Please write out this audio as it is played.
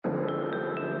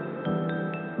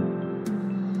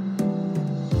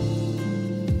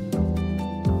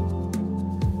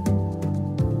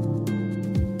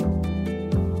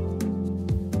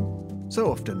so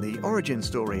often, the origin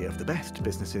story of the best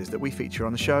businesses that we feature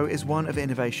on the show is one of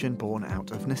innovation born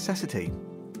out of necessity.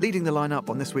 Leading the lineup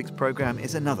on this week's programme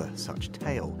is another such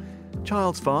tale.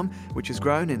 Childs Farm, which has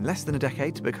grown in less than a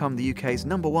decade to become the UK's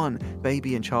 #1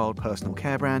 baby and child personal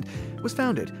care brand, was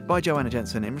founded by Joanna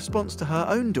Jensen in response to her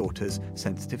own daughter's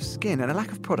sensitive skin and a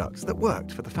lack of products that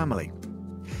worked for the family.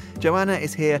 Joanna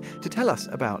is here to tell us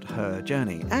about her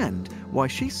journey and why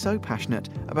she's so passionate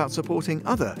about supporting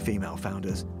other female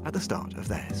founders at the start of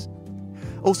theirs.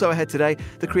 Also ahead today,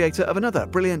 the creator of another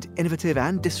brilliant, innovative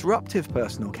and disruptive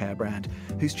personal care brand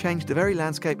who's changed the very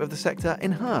landscape of the sector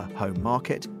in her home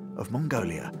market of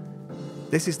Mongolia.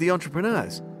 This is The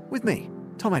Entrepreneurs with me,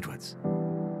 Tom Edwards.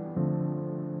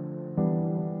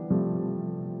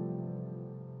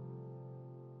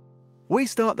 We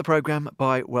start the programme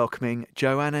by welcoming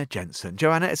Joanna Jensen.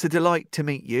 Joanna, it's a delight to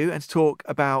meet you and to talk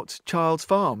about Childs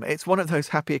Farm. It's one of those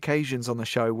happy occasions on the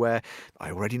show where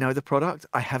I already know the product,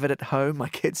 I have it at home, my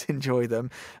kids enjoy them,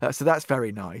 so that's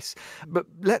very nice. But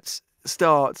let's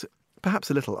start perhaps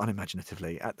a little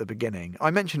unimaginatively at the beginning.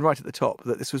 I mentioned right at the top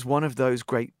that this was one of those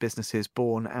great businesses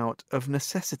born out of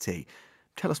necessity.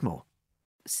 Tell us more.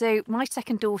 So my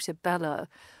second daughter, Bella,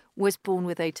 was born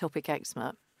with atopic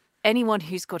eczema. Anyone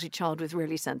who's got a child with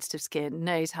really sensitive skin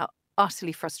knows how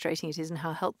utterly frustrating it is and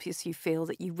how helpless you feel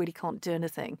that you really can't do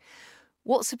anything.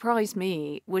 What surprised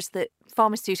me was that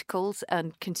pharmaceuticals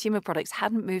and consumer products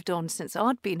hadn't moved on since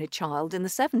I'd been a child in the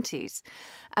 70s.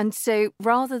 And so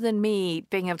rather than me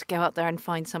being able to go out there and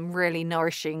find some really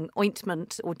nourishing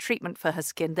ointment or treatment for her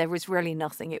skin, there was really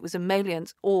nothing. It was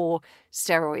emollients or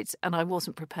steroids, and I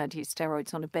wasn't prepared to use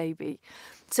steroids on a baby.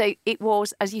 So it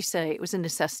was, as you say, it was a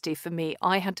necessity for me.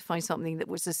 I had to find something that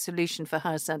was a solution for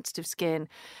her sensitive skin.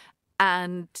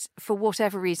 And for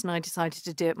whatever reason, I decided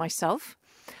to do it myself.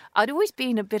 I'd always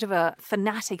been a bit of a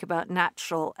fanatic about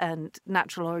natural and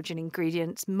natural origin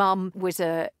ingredients. Mum was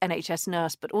a NHS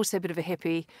nurse, but also a bit of a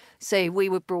hippie. So we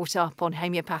were brought up on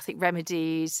homeopathic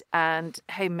remedies and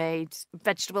homemade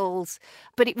vegetables.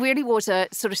 But it really was a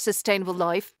sort of sustainable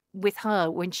life. With her,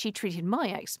 when she treated my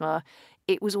eczema,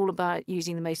 it was all about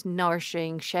using the most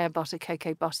nourishing shea butter,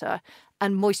 cocoa butter,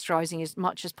 and moisturising as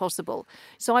much as possible.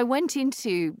 So I went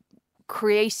into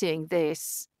creating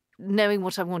this knowing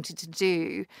what I wanted to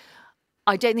do.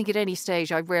 I don't think at any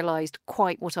stage I realised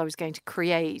quite what I was going to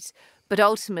create, but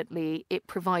ultimately it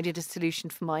provided a solution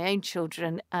for my own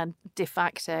children and de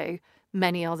facto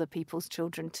many other people's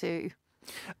children too.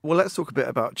 Well, let's talk a bit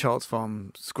about Childs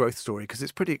Farm's growth story because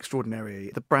it's pretty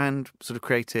extraordinary. The brand sort of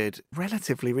created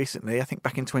relatively recently, I think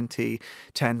back in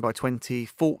 2010. By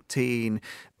 2014,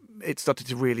 it started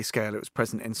to really scale. It was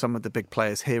present in some of the big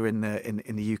players here in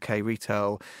the UK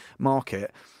retail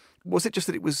market. Was it just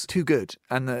that it was too good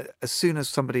and that as soon as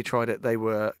somebody tried it, they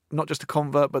were not just a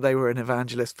convert, but they were an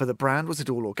evangelist for the brand? Was it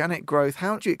all organic growth?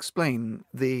 How do you explain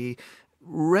the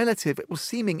relative,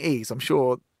 seeming ease? I'm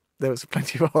sure there was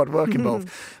plenty of hard work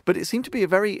involved, but it seemed to be a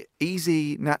very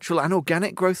easy, natural and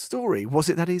organic growth story. Was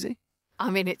it that easy? I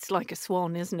mean, it's like a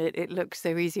swan, isn't it? It looks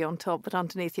so easy on top, but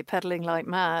underneath you're pedaling like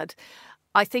mad.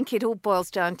 I think it all boils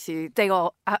down to they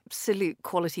are absolute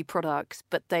quality products,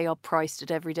 but they are priced at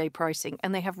everyday pricing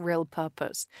and they have real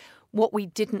purpose. What we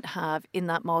didn't have in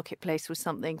that marketplace was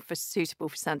something suitable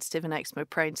for sensitive and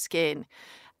eczema-prone skin.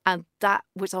 And that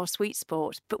was our sweet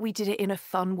spot. But we did it in a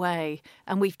fun way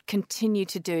and we've continued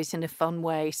to do it in a fun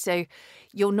way. So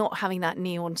you're not having that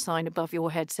neon sign above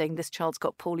your head saying this child's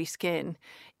got poorly skin.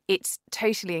 It's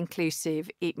totally inclusive.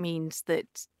 It means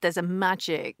that there's a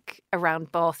magic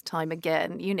around bath time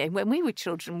again. You know, when we were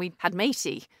children, we had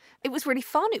Matey. It was really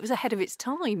fun. It was ahead of its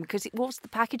time because the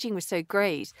packaging was so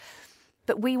great.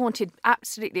 But we wanted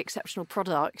absolutely exceptional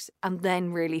products and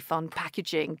then really fun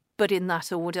packaging, but in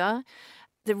that order.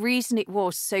 The reason it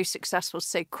was so successful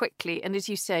so quickly, and as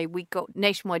you say, we got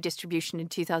nationwide distribution in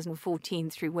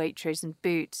 2014 through Waitrose and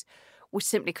Boots, was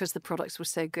simply because the products were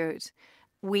so good.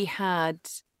 We had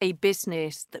a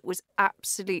business that was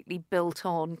absolutely built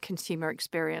on consumer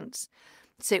experience.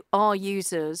 So our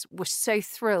users were so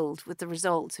thrilled with the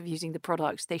results of using the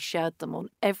products. They shared them on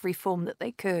every form that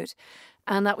they could.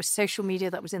 And that was social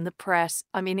media, that was in the press.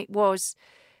 I mean, it was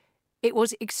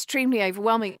extremely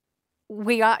overwhelming.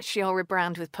 We actually are a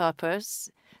brand with purpose.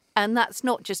 And that's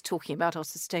not just talking about our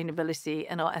sustainability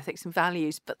and our ethics and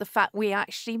values, but the fact we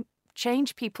actually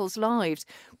change people's lives.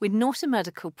 We're not a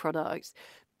medical product,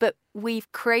 but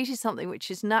we've created something which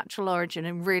is natural origin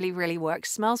and really, really works,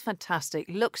 smells fantastic,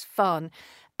 looks fun,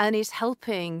 and is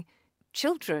helping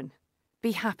children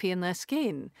be happy in their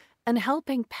skin and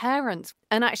helping parents.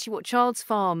 And actually what Childs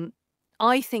Farm,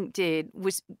 I think, did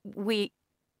was we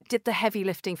did the heavy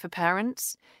lifting for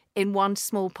parents. in one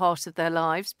small part of their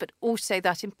lives, but also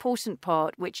that important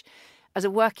part, which as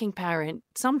a working parent,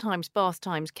 sometimes bath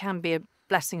times can be a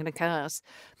blessing and a curse,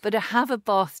 but to have a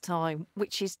bath time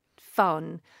which is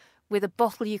fun, with a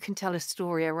bottle you can tell a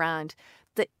story around,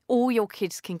 that all your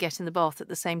kids can get in the bath at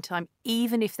the same time,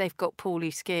 even if they've got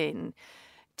poorly skin.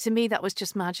 To me, that was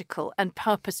just magical and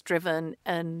purpose-driven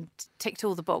and ticked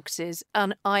all the boxes.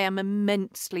 And I am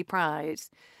immensely proud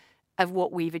of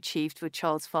what we've achieved with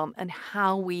Childs Farm and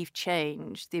how we've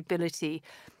changed the ability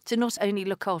to not only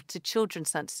look after children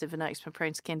sensitive and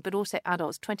eczema-prone skin, but also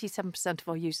adults. 27% of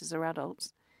our users are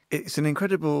adults. It's an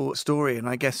incredible story, and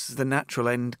I guess the natural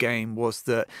end game was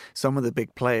that some of the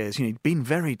big players, had been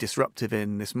very disruptive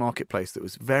in this marketplace that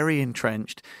was very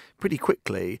entrenched pretty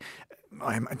quickly.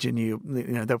 I imagine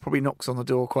there were probably knocks on the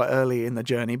door quite early in the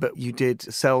journey, but you did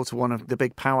sell to one of the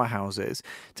big powerhouses.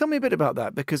 Tell me a bit about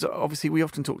that, because obviously we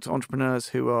often talk to entrepreneurs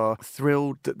who are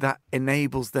thrilled that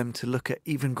enables them to look at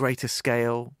even greater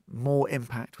scale, more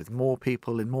impact with more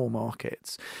people in more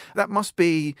markets. That must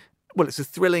be... Well, it's a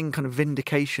thrilling kind of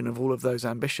vindication of all of those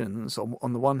ambitions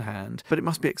on the one hand, but it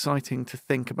must be exciting to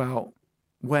think about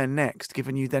where next,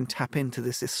 given you then tap into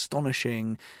this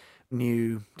astonishing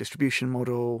new distribution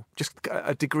model, just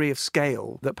a degree of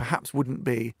scale that perhaps wouldn't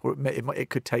be, or it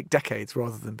could take decades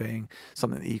rather than being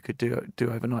something that you could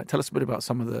do overnight. Tell us a bit about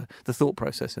some of the thought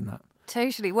process in that.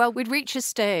 Totally. Well, we'd reached a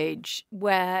stage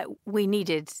where we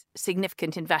needed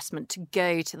significant investment to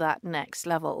go to that next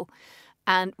level.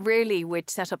 And really,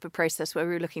 we'd set up a process where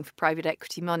we were looking for private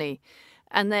equity money.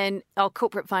 And then our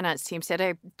corporate finance team said,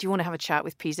 oh, do you want to have a chat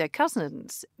with PZ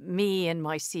Cussons? Me and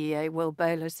my CEO, Will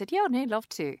Bowler, said, yeah, no, love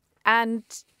to. And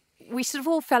we sort of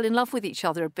all fell in love with each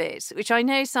other a bit, which I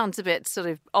know sounds a bit sort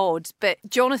of odd, but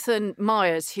Jonathan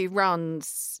Myers, who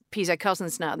runs PZ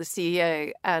Cussons now, the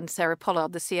CEO, and Sarah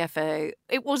Pollard, the CFO,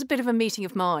 it was a bit of a meeting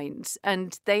of minds,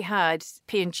 and they had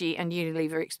P&G and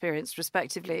Unilever experience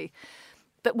respectively.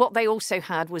 But what they also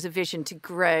had was a vision to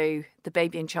grow the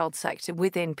baby and child sector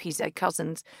within PZ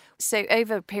Cussons. So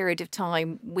over a period of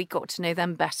time, we got to know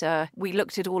them better. We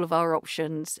looked at all of our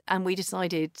options and we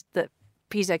decided that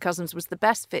PZ Cussons was the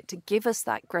best fit to give us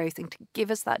that growth and to give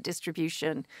us that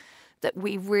distribution that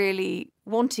we really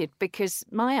wanted, because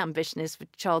my ambition is for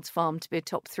Childs Farm to be a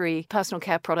top 3 personal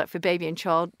care product for baby and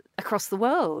child across the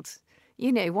world.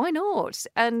 Why not?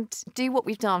 And do what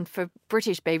we've done for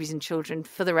British babies and children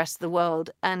for the rest of the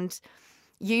world and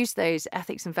use those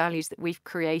ethics and values that we've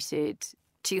created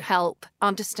to help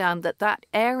understand that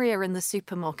area in the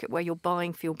supermarket where you're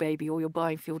buying for your baby or you're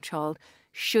buying for your child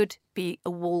should be a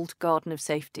walled garden of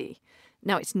safety.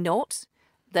 Now, it's not.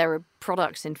 There are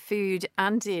products in food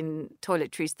and in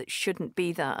toiletries that shouldn't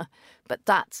be there, but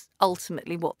that's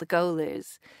ultimately what the goal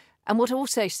is. And what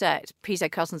also set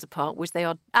PZ Cussons apart was they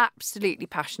are absolutely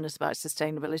passionate about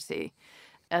sustainability.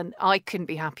 And I couldn't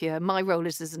be happier. My role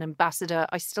is as an ambassador.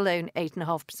 I still own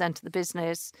 8.5% of the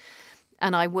business,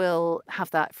 and I will have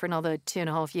that for another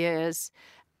 2.5 years.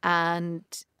 And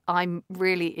I'm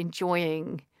really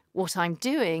enjoying what I'm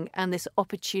doing and this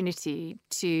opportunity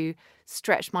to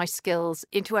stretch my skills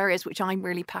into areas which I'm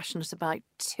really passionate about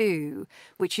too,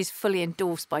 which is fully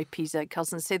endorsed by PZ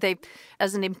Cussons. So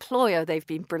as an employer, they've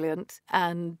been brilliant.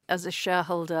 And as a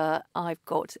shareholder, I've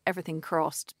got everything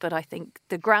crossed. But I think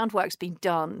the groundwork's been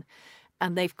done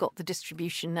and they've got the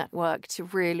distribution network to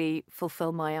really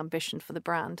fulfill my ambition for the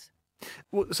brand.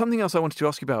 Well, something else I wanted to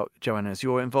ask you about, Joanna, is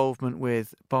your involvement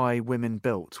with By Women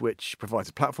Built, which provides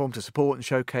a platform to support and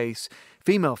showcase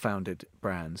female-founded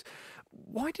brands.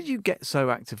 Why did you get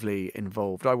so actively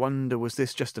involved? I wonder, was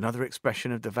this just another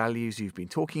expression of the values you've been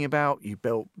talking about? You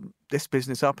built this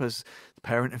business up as the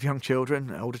parent of young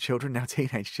children, older children, now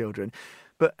teenage children.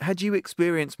 But had you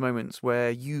experienced moments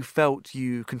where you felt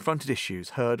you confronted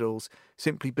issues, hurdles,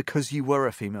 simply because you were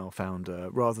a female founder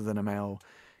rather than a male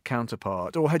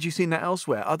counterpart? Or had you seen that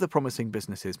elsewhere, other promising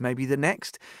businesses, maybe the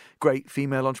next great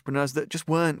female entrepreneurs that just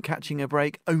weren't catching a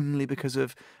break only because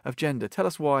of gender? Tell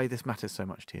us why this matters so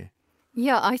much to you.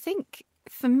 Yeah, I think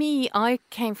for me, I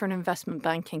came from an investment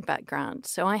banking background.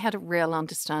 So I had a real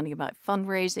understanding about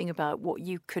fundraising, about what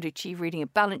you could achieve reading a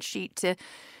balance sheet, to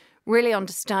really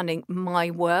understanding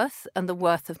my worth and the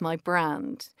worth of my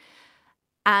brand.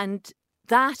 And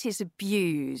that is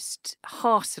abused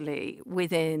heartily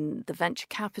within the venture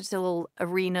capital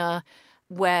arena,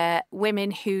 where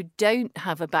women who don't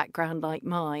have a background like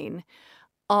mine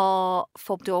are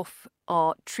fobbed off,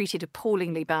 are treated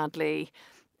appallingly badly.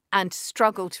 and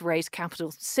struggle to raise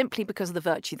capital simply because of the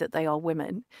virtue that they are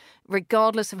women,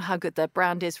 regardless of how good their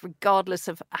brand is, regardless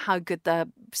of how good their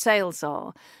sales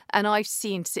are. And I've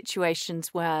seen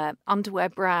situations where underwear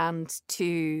brands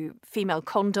to female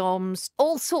condoms,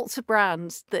 all sorts of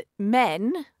brands that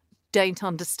men don't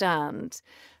understand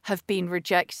have been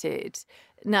rejected.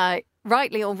 Now,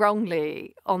 rightly or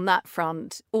wrongly on that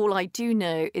front, all I do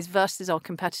know is versus our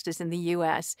competitors in the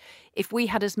US, if we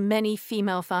had as many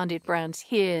female-founded brands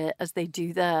here as they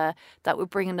do there, that would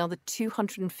bring another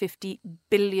 £250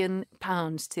 billion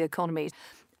to the economy.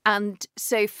 And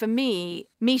so for me,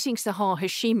 meeting Sahar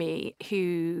Hashimi,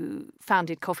 who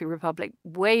founded Coffee Republic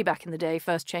way back in the day,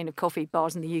 first chain of coffee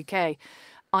bars in the UK,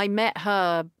 I met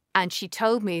her and she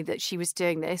told me that she was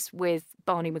doing this with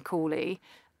Barney Macaulay.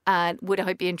 And would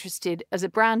I be interested as a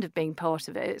brand of being part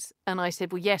of it? And I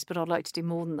said, well, yes, but I'd like to do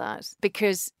more than that.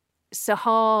 Because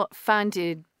Sahar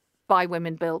founded Buy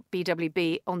Women Built,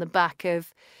 BWB, on the back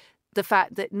of the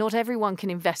fact that not everyone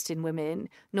can invest in women,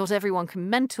 not everyone can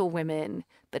mentor women,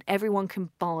 but everyone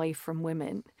can buy from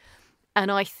women.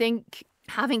 And I think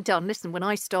having done, listen, when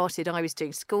I started, I was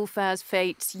doing school fairs,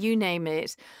 fetes, you name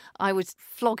it. I was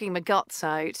flogging my guts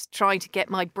out, trying to get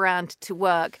my brand to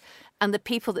work. And the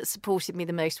people that supported me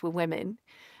the most were women.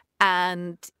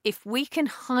 And if we can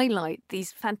highlight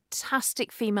these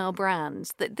fantastic female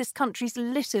brands, that this country's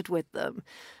littered with them,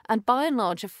 and by and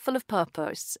large are full of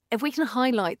purpose, if we can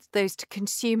highlight those to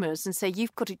consumers and say,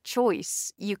 you've got a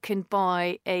choice, you can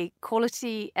buy a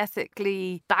quality,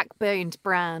 ethically backboned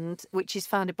brand, which is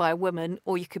founded by a woman,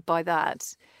 or you could buy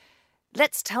that.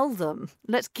 Let's tell them,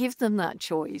 let's give them that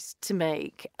choice to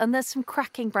make. And there's some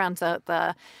cracking brands out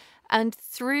there. And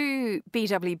through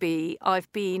BWB,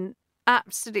 I've been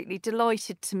absolutely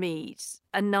delighted to meet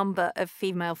a number of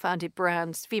female-founded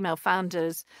brands, female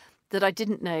founders that I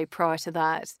didn't know prior to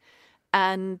that.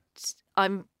 And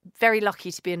I'm very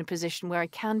lucky to be in a position where I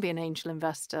can be an angel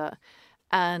investor.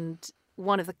 And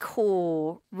one of the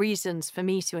core reasons for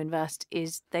me to invest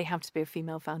is they have to be a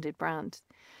female-founded brand.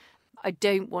 I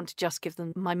don't want to just give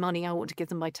them my money. I want to give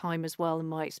them my time as well and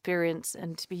my experience,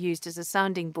 and to be used as a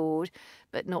sounding board,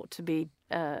 but not to be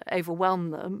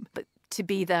overwhelm them, but to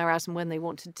be there as and when they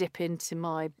want to dip into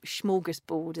my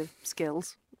smorgasbord of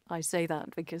skills. I say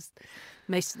that because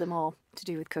most of them are to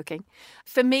do with cooking.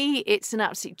 For me, it's an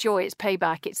absolute joy. It's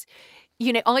payback. It's,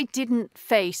 you know, I didn't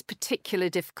face particular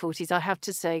difficulties, I have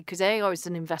to say, because A, I was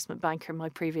an investment banker in my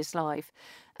previous life,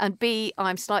 and B,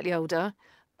 I'm slightly older.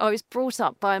 I was brought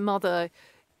up by a mother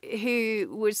who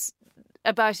was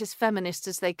about as feminist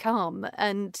as they come.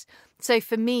 And so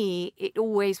for me, it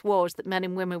always was that men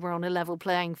and women were on a level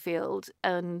playing field.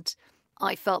 And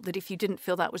I felt that if you didn't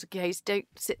feel that was the case, don't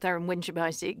sit there and whinge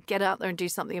about it. Get out there and do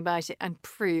something about it and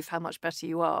prove how much better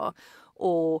you are,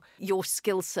 or your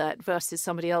skill set versus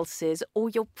somebody else's, or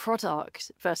your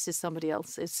product versus somebody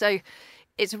else's. So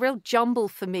it's a real jumble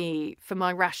for me, for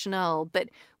my rationale. But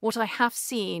what I have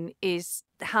seen is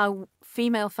how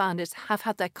female founders have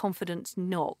had their confidence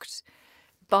knocked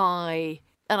by,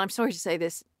 and I'm sorry to say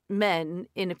this, men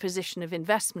in a position of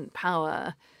investment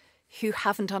power who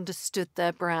haven't understood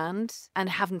their brand and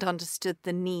haven't understood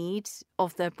the need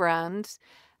of their brand.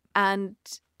 And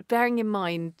bearing in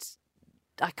mind,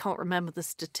 I can't remember the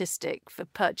statistic for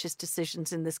purchase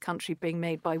decisions in this country being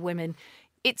made by women,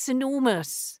 it's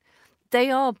enormous. They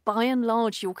are, by and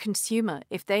large, your consumer.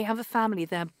 If they have a family,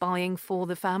 they're buying for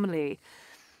the family.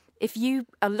 If you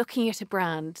are looking at a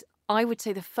brand, I would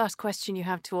say the first question you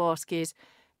have to ask is,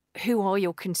 who are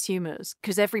your consumers?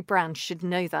 Because every brand should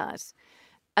know that.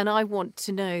 And I want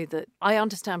to know that I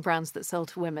understand brands that sell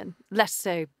to women, less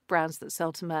so brands that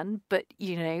sell to men. But,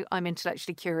 you know, I'm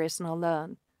intellectually curious and I'll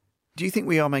learn. Do you think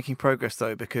we are making progress,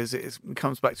 though? Because it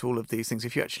comes back to all of these things.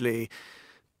 If you actually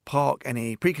park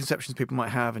any preconceptions people might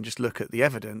have and just look at the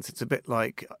evidence, it's a bit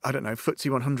like, I don't know, FTSE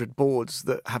 100 boards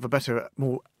that have a better,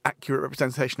 more accurate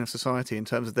representation of society in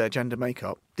terms of their gender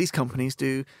makeup. These companies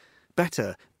do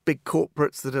better. Big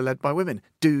corporates that are led by women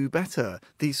do better.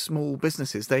 These small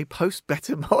businesses, they post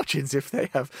better margins if they're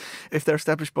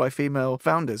established by female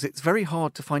founders. It's very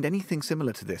hard to find anything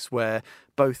similar to this where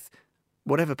both,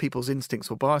 whatever people's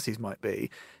instincts or biases might be,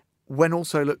 when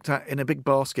also looked at in a big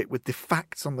basket with the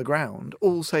facts on the ground,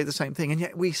 all say the same thing. And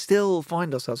yet we still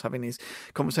find ourselves having these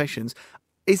conversations.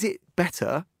 Is it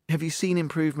better? Have you seen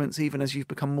improvements even as you've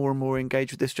become more and more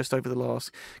engaged with this just over the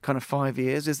last kind of 5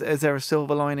 years? Is there a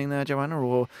silver lining there, Joanna,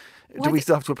 or do we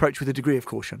still have to approach with a degree of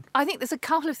caution? I think there's a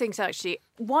couple of things, actually.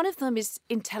 One of them is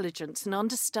intelligence and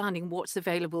understanding what's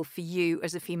available for you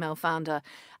as a female founder.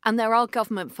 And there are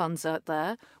government funds out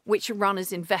there which are run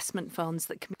as investment funds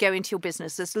that can go into your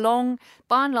business. As long,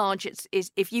 by and large, it's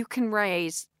if you can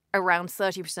raise around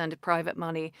 30% of private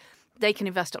money. They can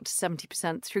invest up to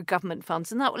 70% through government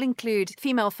funds, and that will include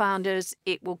female founders.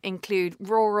 It will include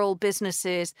rural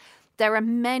businesses. There are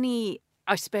many,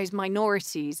 I suppose,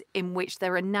 minorities in which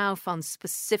there are now funds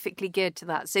specifically geared to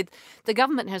that. So the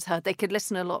government has heard they could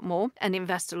listen a lot more and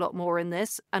invest a lot more in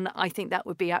this, and I think that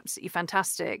would be absolutely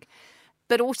fantastic.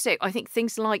 But also, I think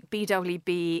things like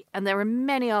BWB, and there are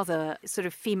many other sort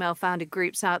of female-founded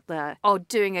groups out there, are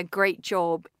doing a great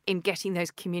job in getting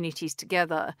those communities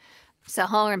together.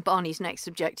 Sahar and Barney's next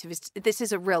objective is this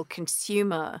is a real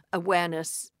consumer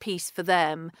awareness piece for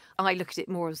them. I look at it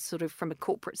more as sort of from a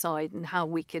corporate side and how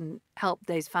we can help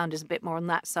those founders a bit more on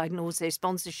that side, and also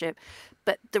sponsorship.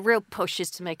 But the real push is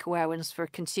to make awareness for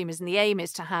consumers, and the aim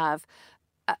is to have,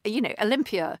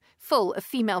 Olympia full of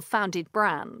female-founded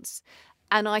brands.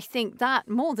 And I think that,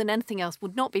 more than anything else,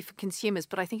 would not be for consumers,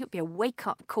 but I think it would be a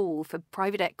wake-up call for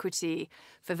private equity,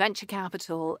 for venture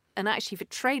capital, and actually for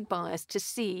trade buyers to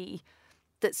see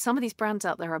that some of these brands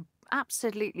out there are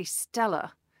absolutely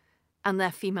stellar and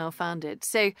they're female-founded.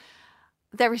 So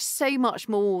there is so much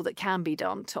more that can be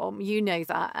done, Tom. You know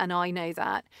that, and I know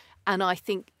that. And I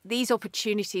think these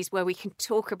opportunities where we can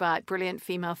talk about brilliant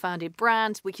female-founded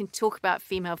brands, we can talk about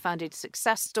female-founded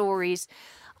success stories.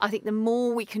 I think the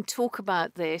more we can talk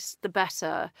about this, the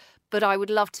better. But I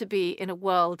would love to be in a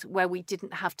world where we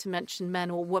didn't have to mention men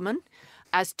or women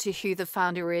as to who the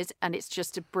founder is, and it's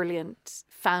just a brilliant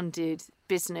founded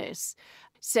business.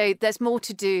 So there's more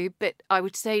to do, but I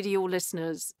would say to your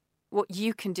listeners, what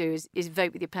you can do is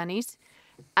vote with your pennies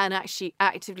and actually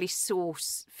actively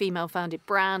source female-founded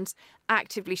brands,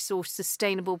 actively source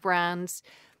sustainable brands.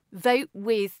 Vote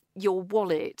with your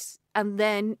wallet, and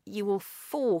then you will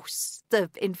force the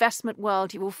investment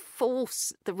world, you will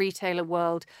force the retailer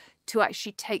world to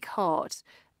actually take heart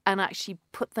and actually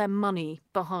put their money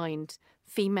behind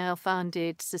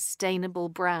female-founded, sustainable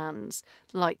brands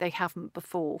like they haven't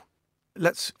before.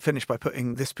 Let's finish by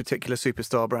putting this particular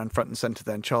superstar brand front and centre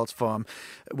then, Childs Farm.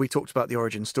 We talked about the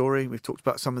origin story. We've talked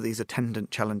about some of these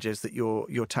attendant challenges that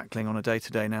you're tackling on a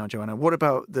day-to-day now, Joanna. What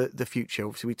about the future?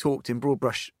 Obviously, we talked in broad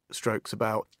brush strokes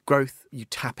about growth. You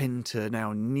tap into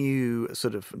now new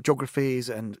sort of geographies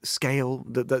and scale,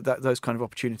 those kind of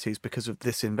opportunities because of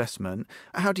this investment.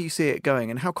 How do you see it going,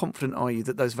 and how confident are you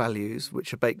that those values,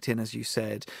 which are baked in, as you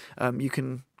said, you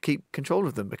can keep control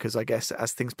of them? Because I guess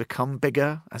as things become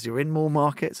bigger, as you're in more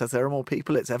markets, as there are more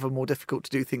people, it's ever more difficult to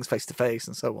do things face to face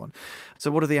and so on.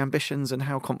 So what are the ambitions, and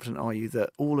how confident are you that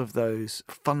all of those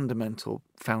fundamental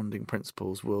founding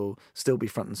principles will still be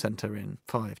front and centre in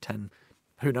 5, 10,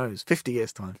 who knows, 50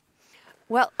 years' time?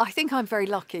 Well, I think I'm very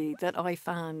lucky that I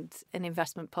found an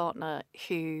investment partner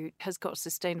who has got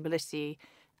sustainability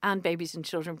and babies and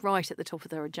children right at the top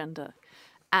of their agenda.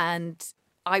 And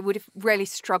I would have really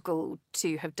struggled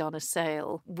to have done a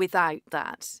sale without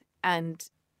that. And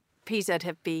PZ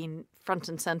have been front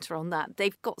and centre on that.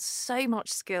 They've got so much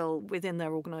skill within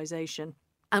their organisation,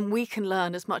 and we can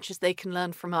learn as much as they can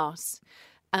learn from us.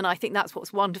 And I think that's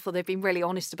what's wonderful. They've been really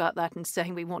honest about that and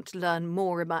saying we want to learn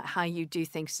more about how you do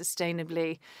things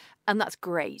sustainably. And that's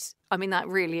great. I mean, that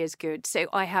really is good. So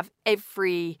I have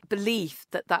every belief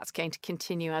that that's going to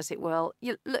continue as it will.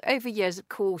 Over years, of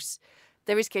course,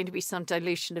 there is going to be some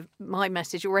dilution of my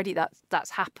message. Already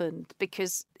that's happened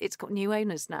because it's got new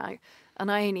owners now.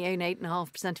 And I only own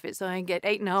 8.5% of it, so I get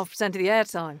 8.5% of the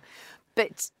airtime.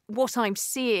 But what I'm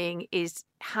seeing is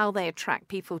how they attract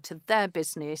people to their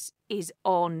business is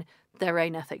on their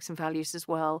own ethics and values as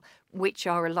well, which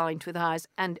are aligned with ours.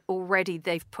 And already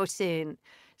they've put in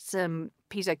some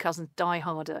Pizzo Cousins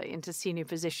dieharder into senior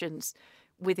positions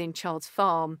within Childs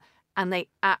Farm, and they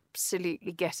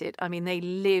absolutely get it. I mean, they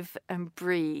live and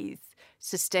breathe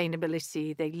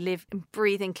sustainability. They live and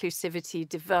breathe inclusivity,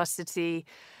 diversity.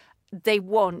 They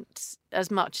want, as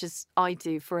much as I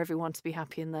do, for everyone to be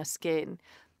happy in their skin.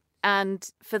 And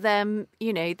for them,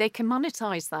 they can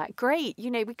monetize that. Great.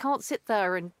 We can't sit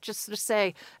there and just sort of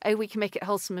say, oh, we can make it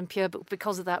wholesome and pure, but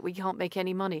because of that, we can't make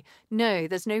any money. No,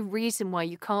 there's no reason why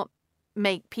you can't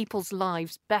make people's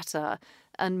lives better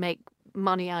and make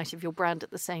money out of your brand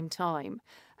at the same time.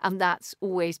 And that's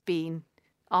always been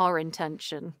our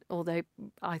intention, although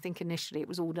I think initially it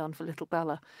was all done for little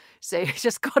Bella. So it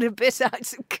just got a bit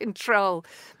out of control.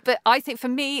 But I think for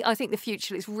me, I think the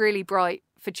future is really bright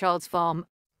for Childs Farm.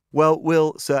 Well,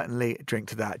 we'll certainly drink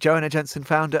to that. Joanna Jensen,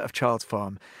 founder of Childs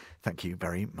Farm, thank you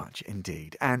very much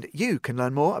indeed. And you can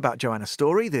learn more about Joanna's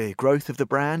story, the growth of the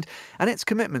brand, and its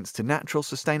commitments to natural,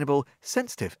 sustainable,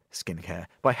 sensitive skincare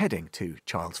by heading to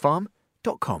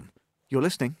childsfarm.com. You're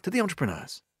listening to The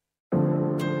Entrepreneurs.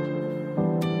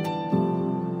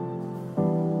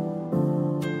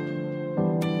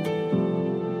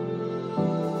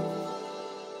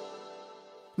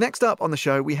 Next up on the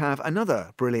show, we have another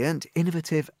brilliant,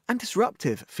 innovative and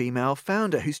disruptive female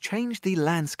founder who's changed the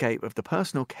landscape of the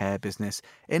personal care business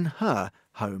in her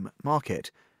home market.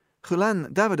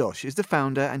 Julan Davidos is the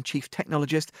founder and chief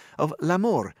technologist of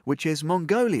L'Amour, which is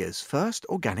Mongolia's first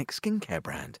organic skincare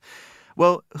brand.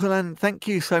 Well, Julan, thank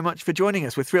you so much for joining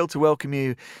us. We're thrilled to welcome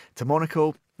you to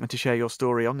Monocle and to share your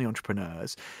story on The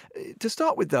Entrepreneurs. To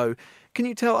start with, though, can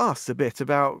you tell us a bit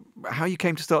about how you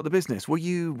came to start the business? Were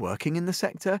you working in the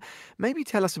sector? Maybe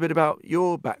tell us a bit about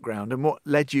your background and what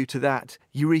led you to that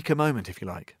eureka moment, if you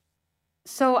like.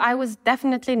 So I was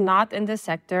definitely not in the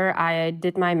sector. I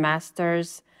did my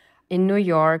master's in New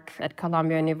York at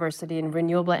Columbia University in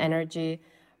renewable energy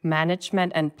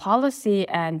management and policy,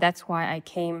 and that's why I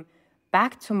came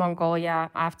back to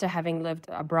Mongolia after having lived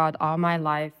abroad all my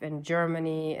life in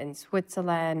Germany, in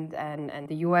Switzerland, and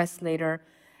the US later.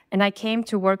 And I came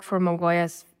to work for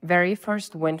Mongolia's very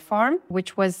first wind farm,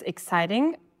 which was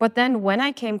exciting. But then when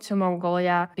I came to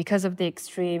Mongolia, because of the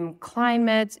extreme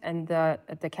climate and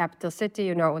the capital city,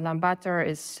 Ulaanbaatar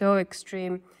is so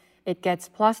extreme. It gets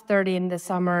plus 30 in the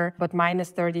summer, but minus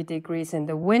 30 degrees in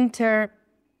the winter.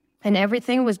 And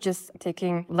everything was just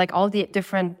taking, like all the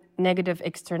different negative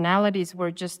externalities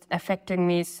were just affecting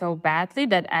me so badly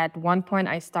that at one point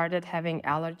I started having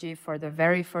allergy for the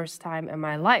very first time in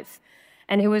my life.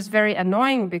 And it was very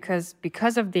annoying because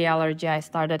of the allergy, I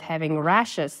started having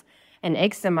rashes and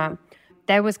eczema.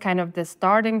 That was kind of the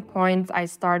starting point. I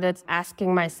started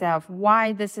asking myself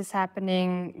why this is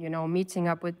happening, meeting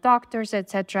up with doctors,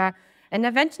 etc. And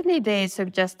eventually they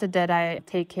suggested that I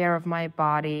take care of my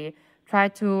body, try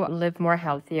to live more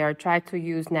healthier, try to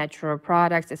use natural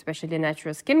products, especially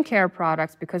natural skincare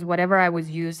products, because whatever I was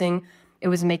using, it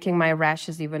was making my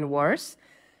rashes even worse.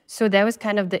 So that was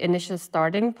kind of the initial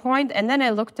starting point. And then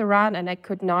I looked around and I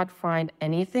could not find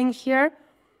anything here.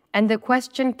 And the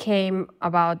question came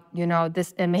about,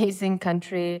 this amazing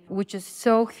country, which is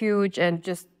so huge and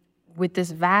just with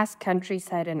this vast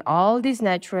countryside and all these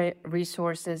natural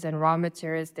resources and raw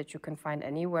materials that you can find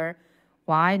anywhere.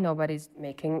 Why nobody's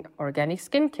making organic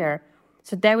skincare?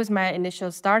 So that was my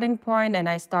initial starting point, and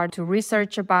I started to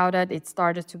research about it. It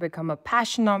started to become a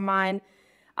passion of mine.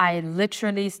 I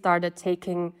literally started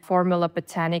taking Formula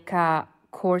Botanica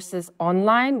courses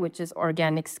online, which is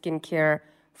organic skincare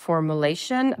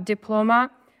formulation diploma,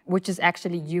 which is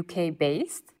actually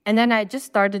UK-based. And then I just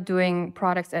started doing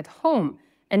products at home.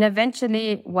 And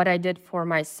eventually what I did for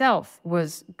myself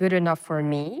was good enough for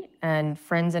me, and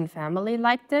friends and family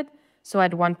liked it. So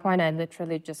at one point, I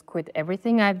literally just quit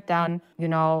everything I've done,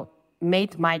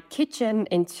 made my kitchen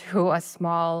into a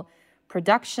small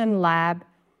production lab.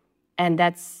 And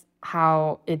that's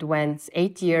how it went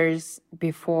 8 years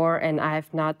before, and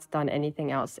I've not done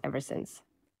anything else ever since.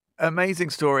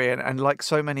 Amazing story. And like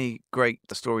so many great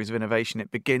stories of innovation, it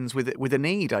begins with a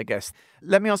need, I guess.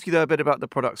 Let me ask you, though, a bit about the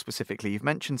product specifically. You've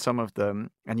mentioned some of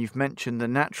them, and you've mentioned the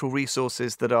natural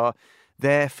resources that are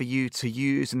there for you to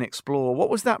use and explore. What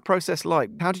was that process like?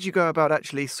 How did you go about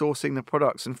actually sourcing the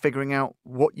products and figuring out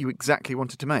what you exactly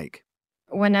wanted to make?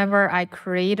 Whenever I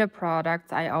create a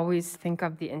product, I always think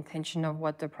of the intention of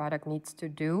what the product needs to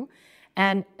do.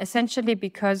 And essentially,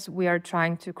 because we are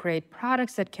trying to create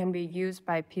products that can be used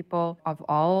by people of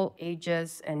all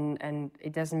ages, and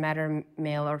it doesn't matter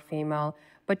male or female,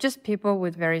 but just people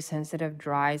with very sensitive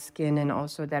dry skin and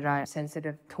also that are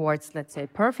sensitive towards, let's say,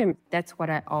 perfume. That's what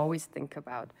I always think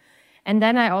about. And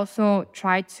then I also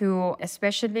try to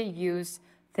especially use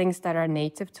things that are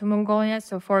native to Mongolia.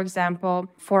 So for example,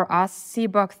 for us, sea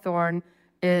buckthorn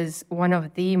is one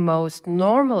of the most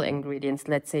normal ingredients,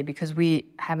 let's say, because we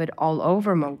have it all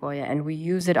over Mongolia and we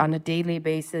use it on a daily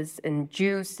basis in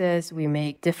juices. We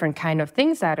make different kind of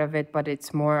things out of it, but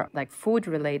it's more like food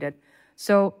related.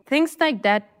 So things like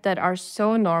that are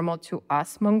so normal to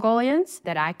us Mongolians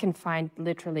that I can find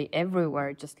literally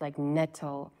everywhere, just like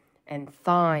nettle and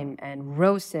thyme and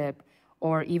rosehip,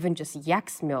 or even just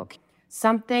yak's milk.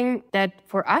 Something that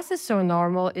for us is so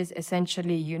normal is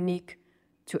essentially unique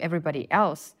to everybody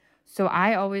else. So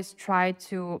I always try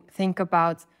to think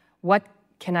about what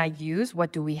can I use,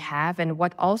 what do we have, and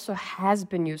what also has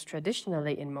been used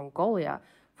traditionally in Mongolia.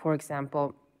 For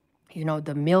example,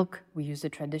 the milk, we use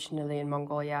it traditionally in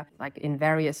Mongolia, like in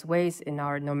various ways in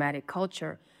our nomadic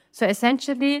culture. So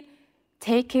essentially,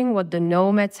 taking what the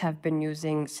nomads have been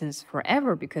using since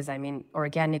forever, because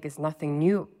organic is nothing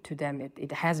new to them.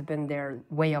 It has been their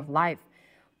way of life.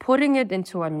 Putting it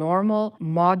into a normal,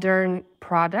 modern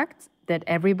product that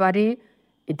everybody,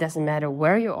 it doesn't matter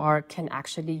where you are, can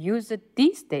actually use it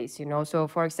these days, So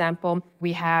for example,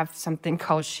 we have something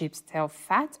called sheep's tail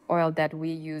fat oil that we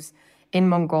use in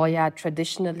Mongolia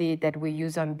traditionally that we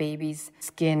use on babies'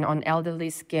 skin, on elderly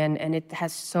skin, and it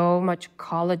has so much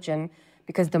collagen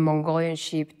because the Mongolian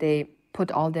sheep, they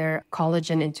put all their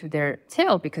collagen into their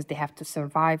tail because they have to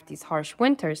survive these harsh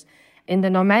winters. In the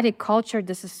nomadic culture,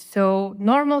 this is so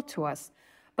normal to us.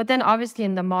 But then obviously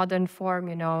in the modern form,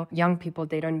 young people,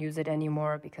 they don't use it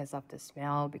anymore because of the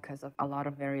smell, because of a lot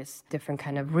of various different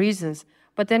kind of reasons.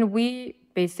 But then we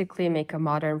basically make a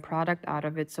modern product out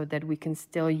of it so that we can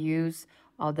still use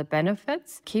all the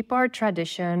benefits, keep our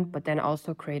tradition, but then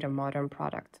also create a modern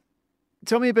product.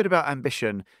 Tell me a bit about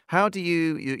ambition. How do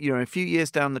you a few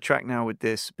years down the track now with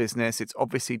this business, it's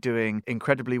obviously doing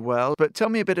incredibly well, but tell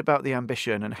me a bit about the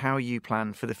ambition and how you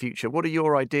plan for the future. What are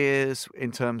your ideas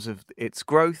in terms of its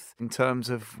growth, in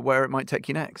terms of where it might take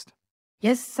you next?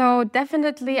 Yes, so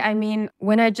definitely,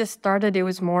 when I just started, it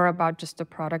was more about just the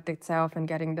product itself and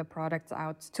getting the products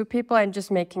out to people and just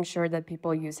making sure that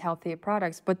people use healthy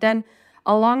products. But then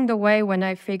along the way, when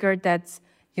I figured that,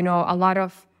 a lot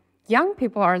of young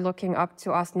people are looking up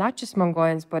to us, not just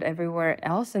Mongolians, but everywhere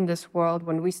else in this world,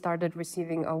 when we started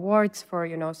receiving awards for,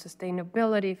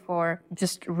 sustainability, for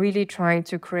just really trying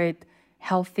to create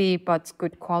healthy but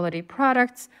good quality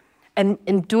products, and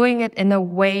in doing it in a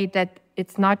way that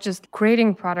it's not just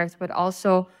creating products, but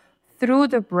also through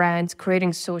the brands,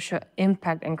 creating social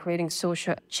impact and creating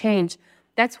social change.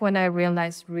 That's when I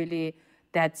realized really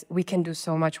that we can do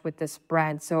so much with this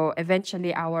brand. So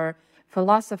eventually our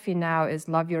philosophy now is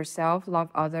love yourself, love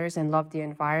others, and love the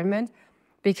environment,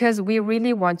 because we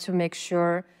really want to make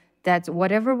sure that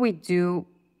whatever we do,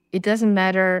 it doesn't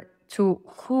matter to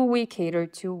who we cater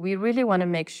to. We really want to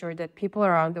make sure that people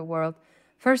around the world,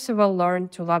 first of all, learn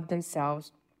to love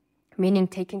themselves, meaning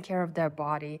taking care of their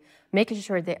body, making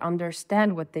sure they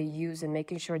understand what they use and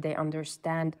making sure they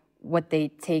understand what they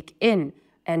take in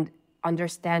and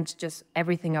understand just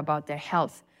everything about their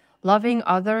health. Loving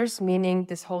others, meaning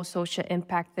this whole social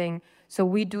impact thing. So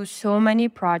we do so many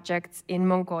projects in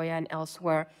Mongolia and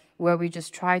elsewhere where we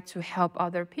just try to help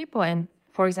other people. And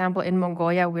for example, in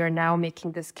Mongolia, we are now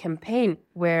making this campaign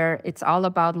where it's all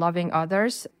about loving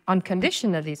others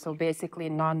unconditionally, so basically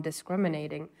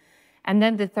non-discriminating. And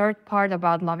then the third part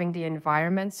about loving the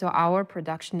environment. So our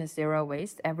production is zero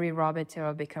waste. Every raw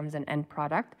material becomes an end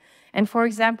product. And for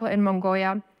example, in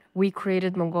Mongolia, we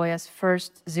created Mongolia's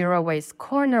first zero waste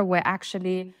corner where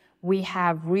actually we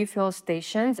have refill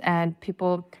stations and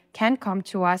people can come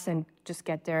to us and just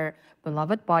get their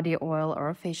beloved body oil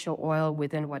or facial oil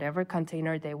within whatever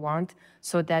container they want,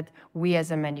 so that we as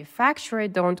a manufacturer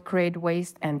don't create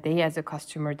waste and they as a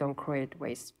customer don't create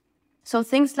waste. So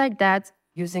things like that,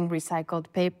 using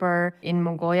recycled paper. In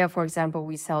Mongolia, for example,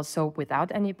 we sell soap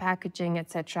without any packaging,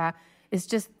 etc. It's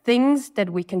just things that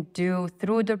we can do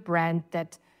through the brand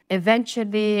that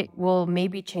eventually will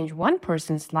maybe change one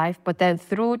person's life, but then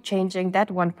through changing that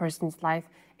one person's life,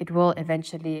 it will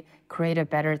eventually create a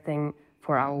better thing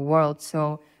for our world.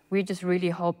 So we just really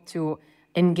hope to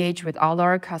engage with all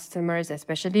our customers,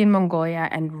 especially in Mongolia,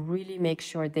 and really make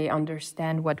sure they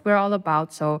understand what we're all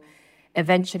about. So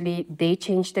eventually they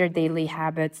change their daily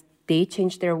habits, they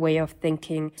change their way of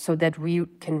thinking so that we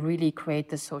can really create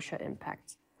the social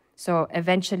impact. So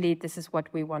eventually this is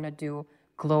what we want to do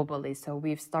globally. So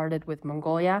we've started with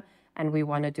Mongolia and we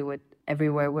want to do it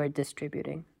everywhere we're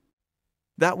distributing.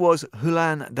 That was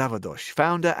Hulan Davadosh,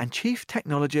 founder and chief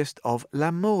technologist of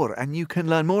L'Amour. And you can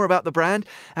learn more about the brand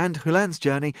and Hulan's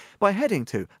journey by heading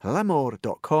to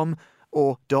l'amour.com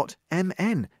or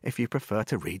 .mn if you prefer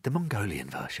to read the Mongolian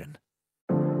version.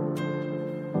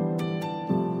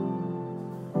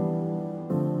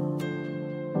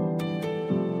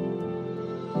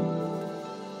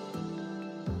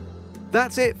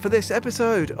 That's it for this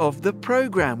episode of the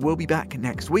programme. We'll be back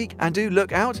next week, and do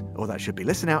look out, or that should be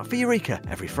listen out, for Eureka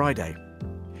every Friday.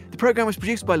 The programme was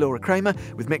produced by Laura Kramer,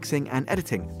 with mixing and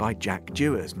editing by Jack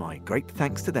Dewars. My great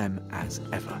thanks to them as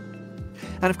ever.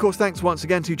 And of course, thanks once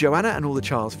again to Joanna and all the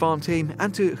Child's Farm team,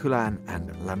 and to Hulan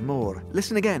and L'Amour.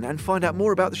 Listen again and find out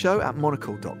more about the show at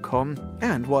monocle.com.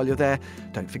 And while you're there,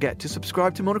 don't forget to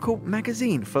subscribe to Monocle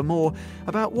magazine for more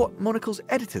about what Monocle's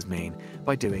editors mean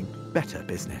by doing better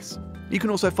business. You can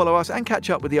also follow us and catch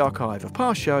up with the archive of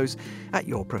past shows at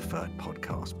your preferred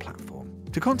podcast platform.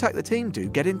 To contact the team, do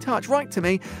get in touch, write to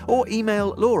me, or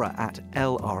email Laura at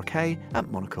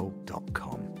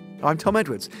lrk@monocle.com. I'm Tom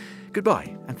Edwards.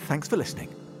 Goodbye, and thanks for listening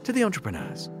to The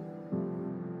Entrepreneurs.